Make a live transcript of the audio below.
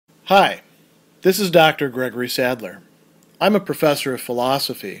Hi, this is Dr. Gregory Sadler. I'm a professor of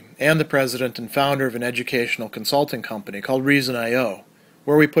philosophy and the president and founder of an educational consulting company called Reason.io,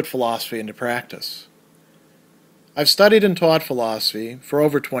 where we put philosophy into practice. I've studied and taught philosophy for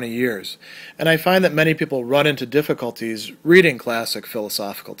over 20 years, and I find that many people run into difficulties reading classic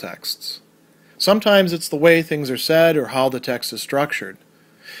philosophical texts. Sometimes it's the way things are said or how the text is structured.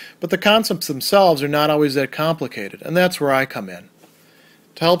 But the concepts themselves are not always that complicated, and that's where I come in.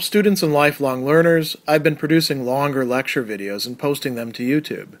 To help students and lifelong learners, I've been producing longer lecture videos and posting them to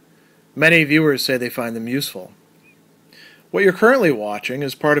YouTube. Many viewers say they find them useful. What you're currently watching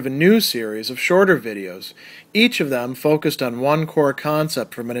is part of a new series of shorter videos, each of them focused on one core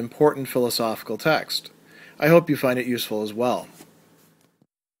concept from an important philosophical text. I hope you find it useful as well.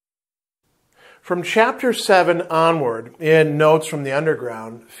 From Chapter 7 onward, in Notes from the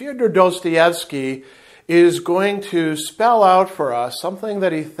Underground, Fyodor Dostoevsky is going to spell out for us something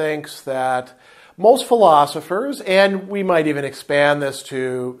that he thinks that most philosophers, and we might even expand this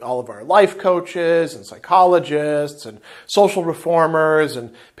to all of our life coaches and psychologists and social reformers,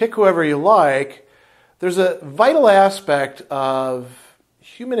 and pick whoever you like, there's a vital aspect of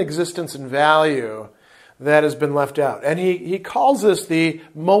human existence and value that has been left out. And he calls this the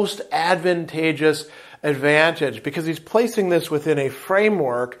most advantageous advantage, because he's placing this within a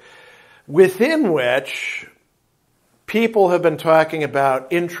framework within which people have been talking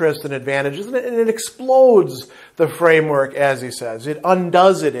about interests and advantages, and it explodes the framework, as he says. It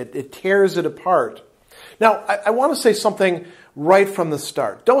undoes it. It tears it apart. Now, I want to say something right from the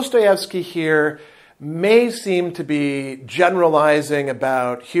start. Dostoevsky here may seem to be generalizing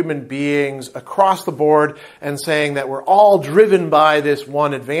about human beings across the board and saying that we're all driven by this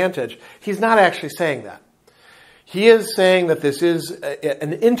one advantage. He's not actually saying that. He is saying that this is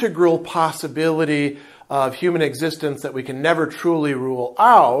an integral possibility of human existence that we can never truly rule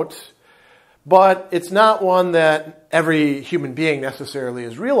out, but it's not one that every human being necessarily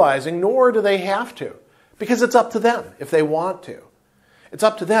is realizing, nor do they have to, because it's up to them if they want to. It's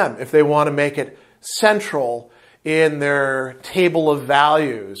up to them if they want to make it central in their table of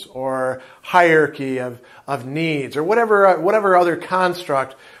values or hierarchy of needs or whatever other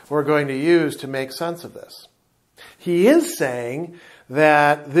construct we're going to use to make sense of this. He is saying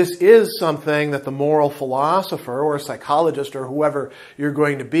that this is something that the moral philosopher or psychologist or whoever you're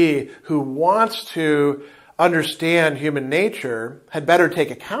going to be who wants to understand human nature had better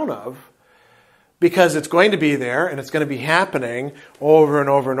take account of, because it's going to be there and it's going to be happening over and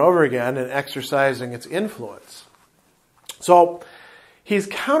over and over again and exercising its influence. So he's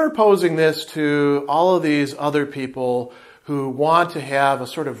counterposing this to all of these other people who want to have a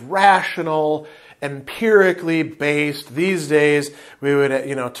sort of rational, empirically based, these days we would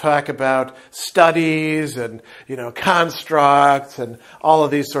talk about studies and constructs and all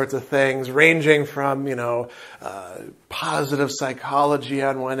of these sorts of things, ranging from positive psychology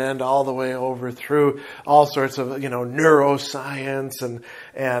on one end all the way over through all sorts of neuroscience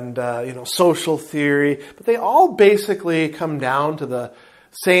and social theory, but they all basically come down to the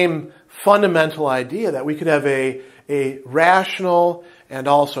same fundamental idea that we could have a rational and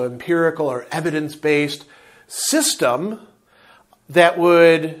also empirical or evidence-based system that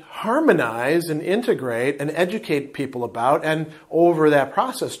would harmonize and integrate and educate people about, and over that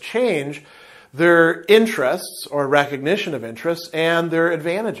process change their interests or recognition of interests and their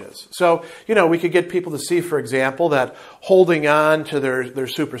advantages. So, we could get people to see, for example, that holding on to their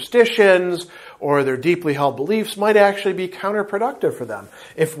superstitions or their deeply held beliefs might actually be counterproductive for them.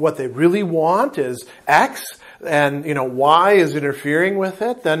 If what they really want is X, and Y is interfering with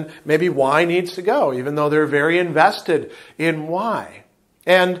it, then maybe Y needs to go, even though they're very invested in Y.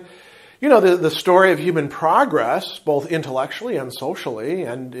 And the story of human progress, both intellectually and socially,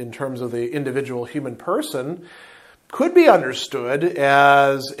 and in terms of the individual human person, could be understood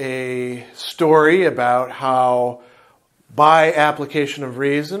as a story about how, by application of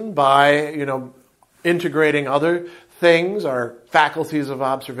reason, by integrating other things, our faculties of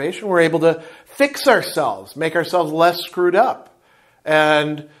observation, we're able to fix ourselves, make ourselves less screwed up.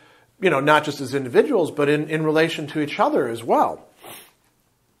 And, not just as individuals, but in relation to each other as well.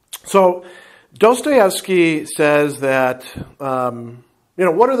 So Dostoevsky says that,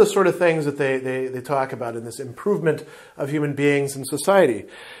 what are the sort of things that they talk about in this improvement of human beings in society?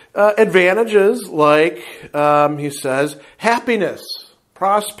 Advantages like, he says, happiness,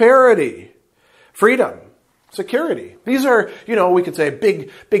 prosperity, freedom, security. These are, we could say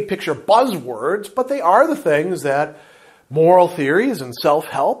big picture buzzwords, but they are the things that moral theories and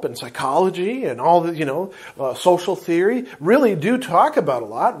self-help and psychology and all the, social theory really do talk about a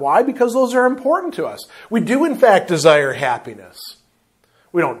lot. Why? Because those are important to us. We do, in fact, desire happiness.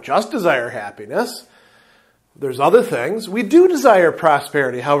 We don't just desire happiness. There's other things. We do desire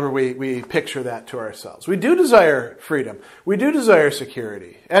prosperity, however we picture that to ourselves. We do desire freedom. We do desire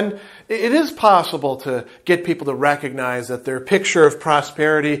security. And it is possible to get people to recognize that their picture of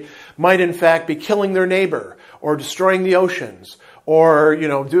prosperity might in fact be killing their neighbor or destroying the oceans or,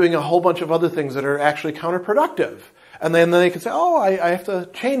 doing a whole bunch of other things that are actually counterproductive. And then they can say, oh, I have to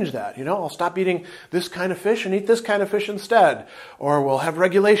change that. I'll stop eating this kind of fish and eat this kind of fish instead. Or we'll have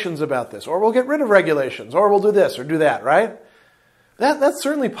regulations about this. Or we'll get rid of regulations. Or we'll do this or do that, right? That's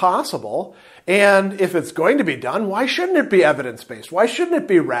certainly possible. And if it's going to be done, why shouldn't it be evidence-based? Why shouldn't it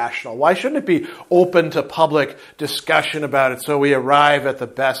be rational? Why shouldn't it be open to public discussion about it so we arrive at the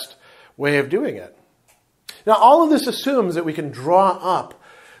best way of doing it? Now, all of this assumes that we can draw up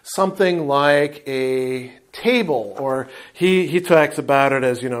something like a table, or he talks about it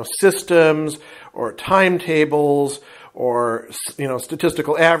as, systems or timetables or,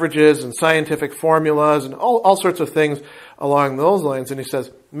 statistical averages and scientific formulas and all sorts of things along those lines. And he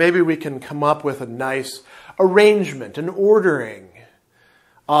says, maybe we can come up with a nice arrangement, an ordering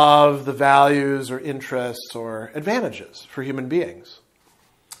of the values or interests or advantages for human beings.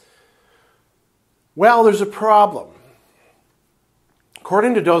 Well, there's a problem.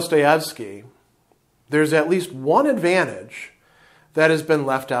 According to Dostoevsky, there's at least one advantage that has been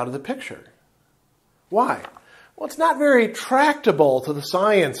left out of the picture. Why? Well, it's not very tractable to the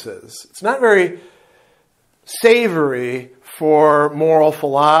sciences. It's not very savory for moral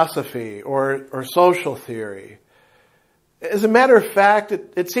philosophy or social theory. As a matter of fact,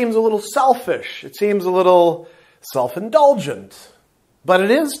 it seems a little selfish. It seems a little self-indulgent. But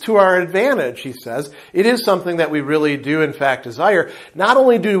it is to our advantage, he says. It is something that we really do, in fact, desire. Not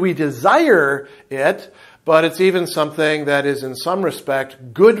only do we desire it, but it's even something that is, in some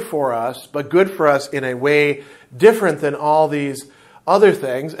respect, good for us, but good for us in a way different than all these other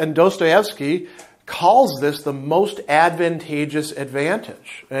things. And Dostoevsky calls this the most advantageous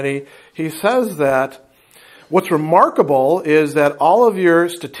advantage. And he says that what's remarkable is that all of your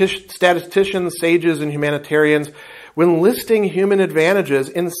statisticians, sages, and humanitarians, when listing human advantages,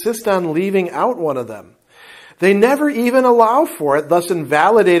 insist on leaving out one of them. They never even allow for it, thus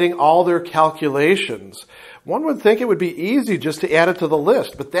invalidating all their calculations. One would think it would be easy just to add it to the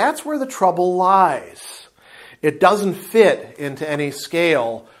list, but that's where the trouble lies. It doesn't fit into any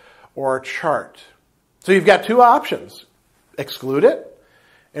scale or chart. So you've got two options. Exclude it,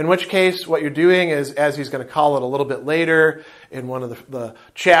 in which case what you're doing is, as he's going to call it a little bit later in one of the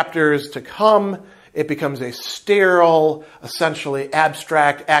chapters to come, it becomes a sterile, essentially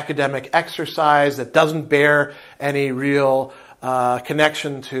abstract academic exercise that doesn't bear any real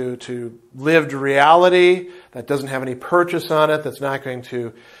connection to lived reality, that doesn't have any purchase on it, that's not going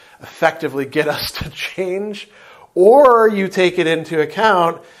to effectively get us to change. Or you take it into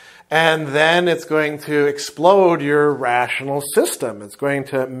account and then it's going to explode your rational system. It's going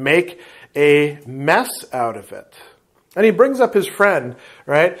to make a mess out of it. And he brings up his friend,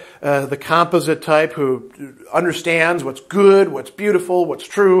 right? The composite type who understands what's good, what's beautiful, what's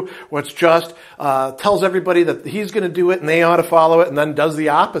true, what's just, tells everybody that he's going to do it and they ought to follow it, and then does the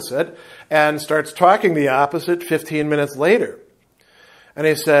opposite and starts talking the opposite 15 minutes later. And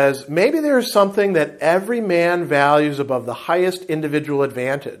he says, maybe there's something that every man values above the highest individual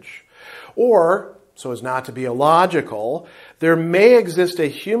advantage. Or, so as not to be illogical, there may exist a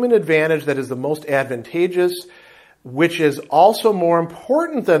human advantage that is the most advantageous, which is also more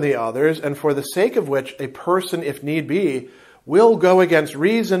important than the others, and for the sake of which a person, if need be, will go against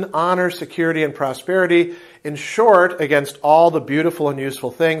reason, honor, security, and prosperity, in short, against all the beautiful and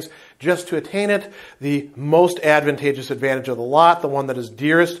useful things, just to attain it, the most advantageous advantage of the lot, the one that is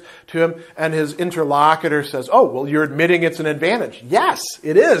dearest to him. And his interlocutor says, oh, well, you're admitting it's an advantage. Yes,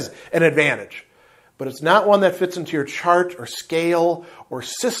 it is an advantage. But it's not one that fits into your chart or scale or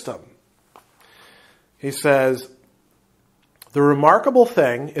system. He says, the remarkable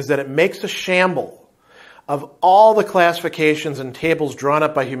thing is that it makes a shamble of all the classifications and tables drawn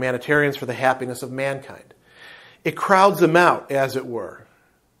up by humanitarians for the happiness of mankind. It crowds them out, as it were.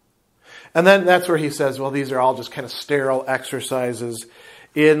 And then that's where he says, well, these are all just kind of sterile exercises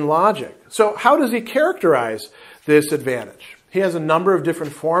in logic. So how does he characterize this advantage? He has a number of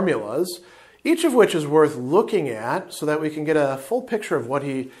different formulas, each of which is worth looking at so that we can get a full picture of what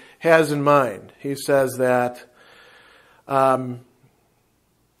he has in mind. He says that when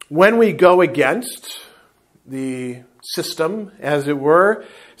we go against the system, as it were,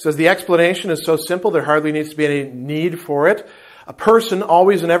 he says the explanation is so simple there hardly needs to be any need for it. A person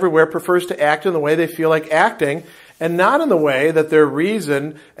always and everywhere prefers to act in the way they feel like acting, and not in the way that their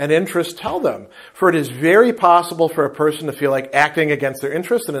reason and interest tell them. For it is very possible for a person to feel like acting against their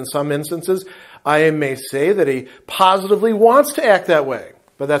interest, and in some instances, I may say that he positively wants to act that way.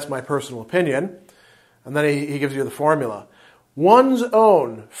 But that's my personal opinion. And then he gives you the formula. One's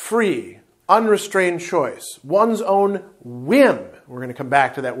own free, unrestrained choice, one's own whim, we're going to come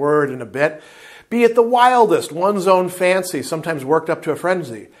back to that word in a bit, be it the wildest, one's own fancy, sometimes worked up to a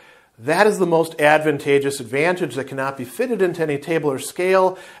frenzy. That is the most advantageous advantage that cannot be fitted into any table or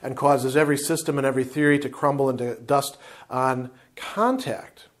scale and causes every system and every theory to crumble into dust on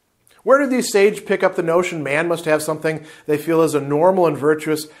contact. Where did these sages pick up the notion man must have something they feel is a normal and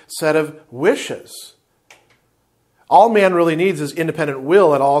virtuous set of wishes? All man really needs is independent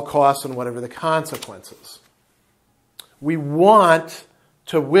will at all costs and whatever the consequences. We want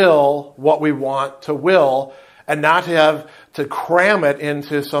to will what we want to will and not have to cram it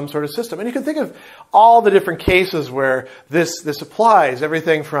into some sort of system. And you can think of all the different cases where this applies.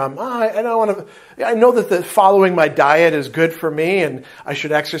 Everything from, I know that following my diet is good for me and I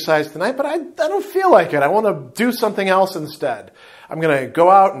should exercise tonight, but I don't feel like it. I want to do something else instead. I'm going to go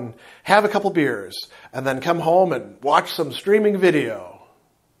out and have a couple beers and then come home and watch some streaming video.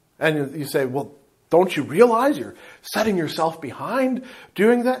 And you say, well, don't you realize you're setting yourself behind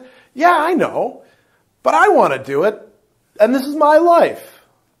doing that? Yeah, I know, but I want to do it, and this is my life.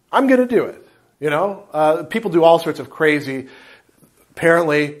 I'm going to do it. People do all sorts of crazy,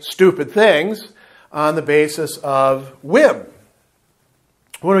 apparently stupid things on the basis of whim.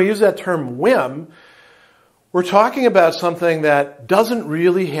 When we use that term whim, we're talking about something that doesn't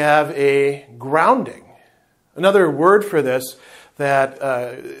really have a grounding. Another word for this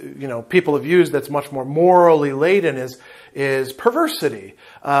that people have used that's much more morally laden is perversity.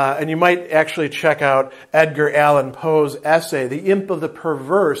 And you might actually check out Edgar Allan Poe's essay, The Imp of the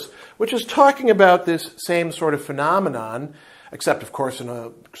Perverse, which is talking about this same sort of phenomenon, except, of course, in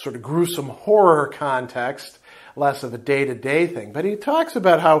a sort of gruesome horror context, less of a day-to-day thing. But he talks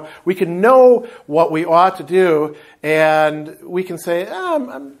about how we can know what we ought to do, and we can say,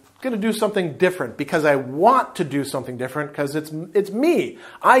 I'm going to do something different because I want to do something different because it's me.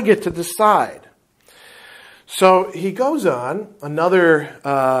 I get to decide. So he goes on, another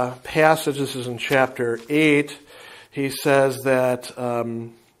passage, this is in chapter 8, he says that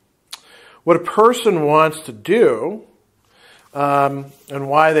what a person wants to do and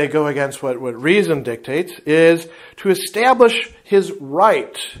why they go against what reason dictates is to establish his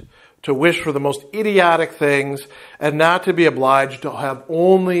right to wish for the most idiotic things and not to be obliged to have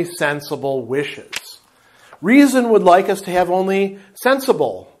only sensible wishes. Reason would like us to have only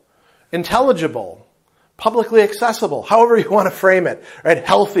sensible, intelligible, publicly accessible, however you want to frame it, right?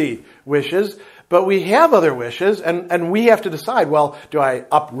 Healthy wishes. But we have other wishes, and we have to decide, well, do I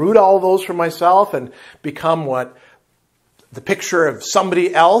uproot all those for myself and become the picture of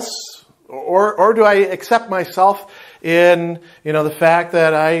somebody else? Or do I accept myself in, the fact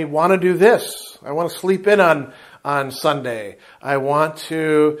that I want to do this? I want to sleep in on Sunday. I want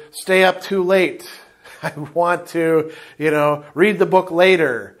to stay up too late. I want to, read the book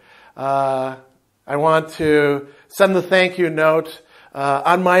later. I want to send the thank you note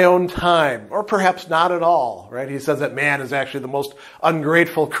on my own time, or perhaps not at all, right? He says that man is actually the most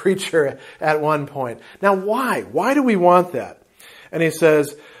ungrateful creature at one point. Now, why? Why do we want that? And he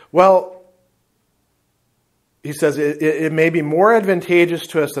says, it may be more advantageous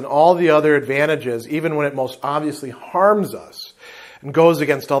to us than all the other advantages, even when it most obviously harms us and goes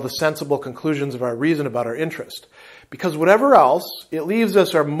against all the sensible conclusions of our reason about our interest. Because whatever else, it leaves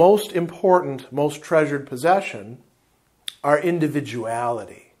us our most important, most treasured possession, our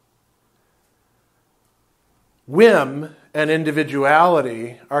individuality. Whim and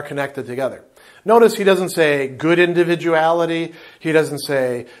individuality are connected together. Notice he doesn't say good individuality. He doesn't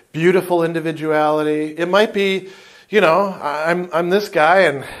say beautiful individuality. It might be, I'm this guy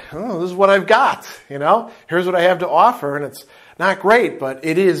and this is what I've got. Here's what I have to offer, and it's not great, but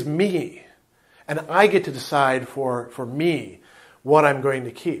it is me. And I get to decide for me what I'm going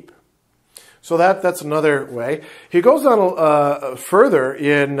to keep. So that's another way. He goes on further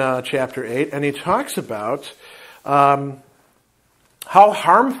in chapter 8, and he talks about how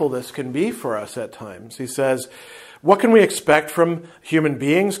harmful this can be for us at times. He says, what can we expect from human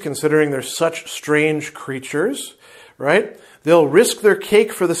beings considering they're such strange creatures, right? They'll risk their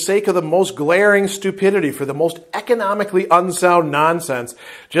cake for the sake of the most glaring stupidity, for the most economically unsound nonsense,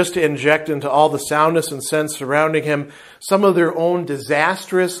 just to inject into all the soundness and sense surrounding him some of their own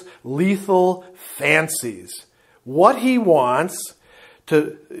disastrous, lethal fancies. What he wants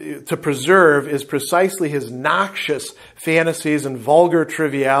to preserve is precisely his noxious fantasies and vulgar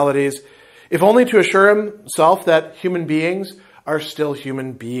trivialities. if only to assure himself that human beings are still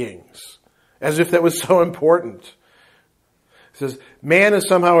human beings, as if that was so important. He says, man is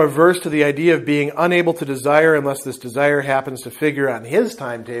somehow averse to the idea of being unable to desire unless this desire happens to figure on his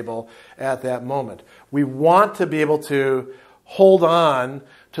timetable at that moment. We want to be able to hold on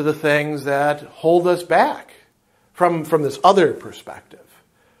to the things that hold us back from this other perspective.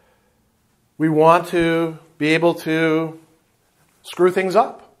 We want to be able to screw things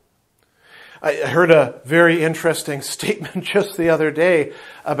up. I heard a very interesting statement just the other day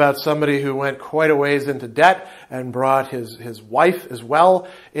about somebody who went quite a ways into debt and brought his wife as well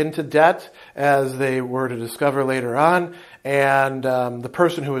into debt, as they were to discover later on. And the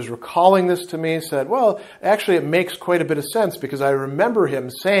person who was recalling this to me said, well, actually it makes quite a bit of sense, because I remember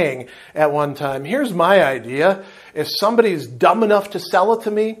him saying at one time, here's my idea. If somebody's dumb enough to sell it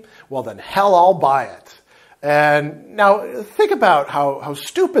to me, well then hell, I'll buy it. And now think about how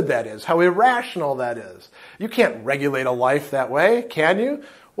stupid that is, how irrational that is. You can't regulate a life that way, can you?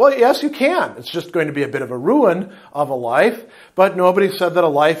 Well, yes, you can. It's just going to be a bit of a ruin of a life, but nobody said that a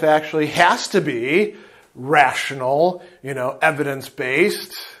life actually has to be rational,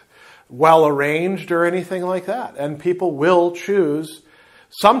 evidence-based, well-arranged, or anything like that. And people will choose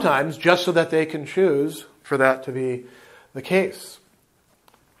sometimes just so that they can choose for that to be the case.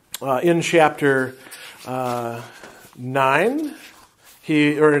 In chapter 9,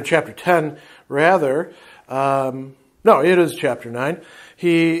 or in chapter 10, rather, no, it is chapter 9,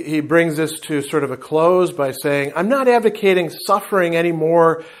 he brings this to sort of a close by saying, I'm not advocating suffering any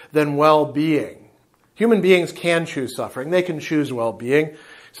more than well-being. Human beings can choose suffering. They can choose well-being. He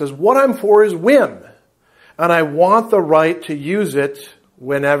says, what I'm for is whim, and I want the right to use it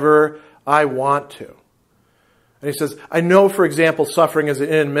whenever I want to. And he says, I know, for example, suffering is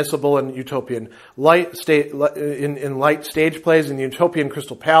inadmissible in utopian in light stage plays in the utopian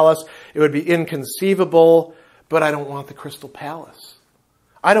Crystal Palace. It would be inconceivable, but I don't want the Crystal Palace.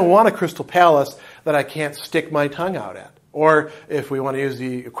 I don't want a Crystal Palace that I can't stick my tongue out at. Or, if we want to use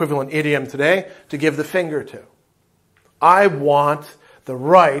the equivalent idiom today, to give the finger to. I want the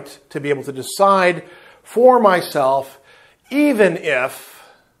right to be able to decide for myself, even if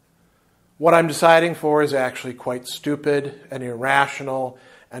what I'm deciding for is actually quite stupid and irrational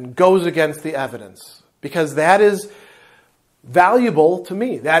and goes against the evidence. Because that is valuable to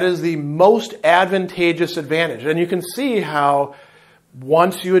me. That is the most advantageous advantage. And you can see how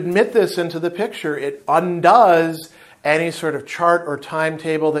once you admit this into the picture, it undoes any sort of chart or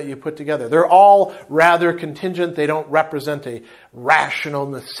timetable that you put together. They're all rather contingent. They don't represent a rational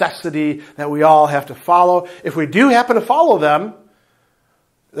necessity that we all have to follow. If we do happen to follow them,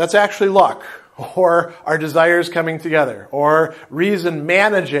 that's actually luck, or our desires coming together, or reason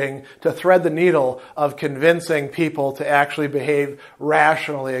managing to thread the needle of convincing people to actually behave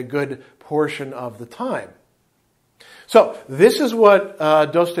rationally a good portion of the time. So this is what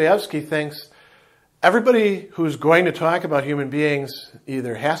Dostoevsky thinks everybody who's going to talk about human beings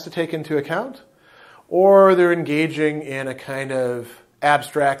either has to take into account, or they're engaging in a kind of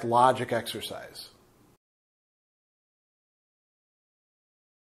abstract logic exercise.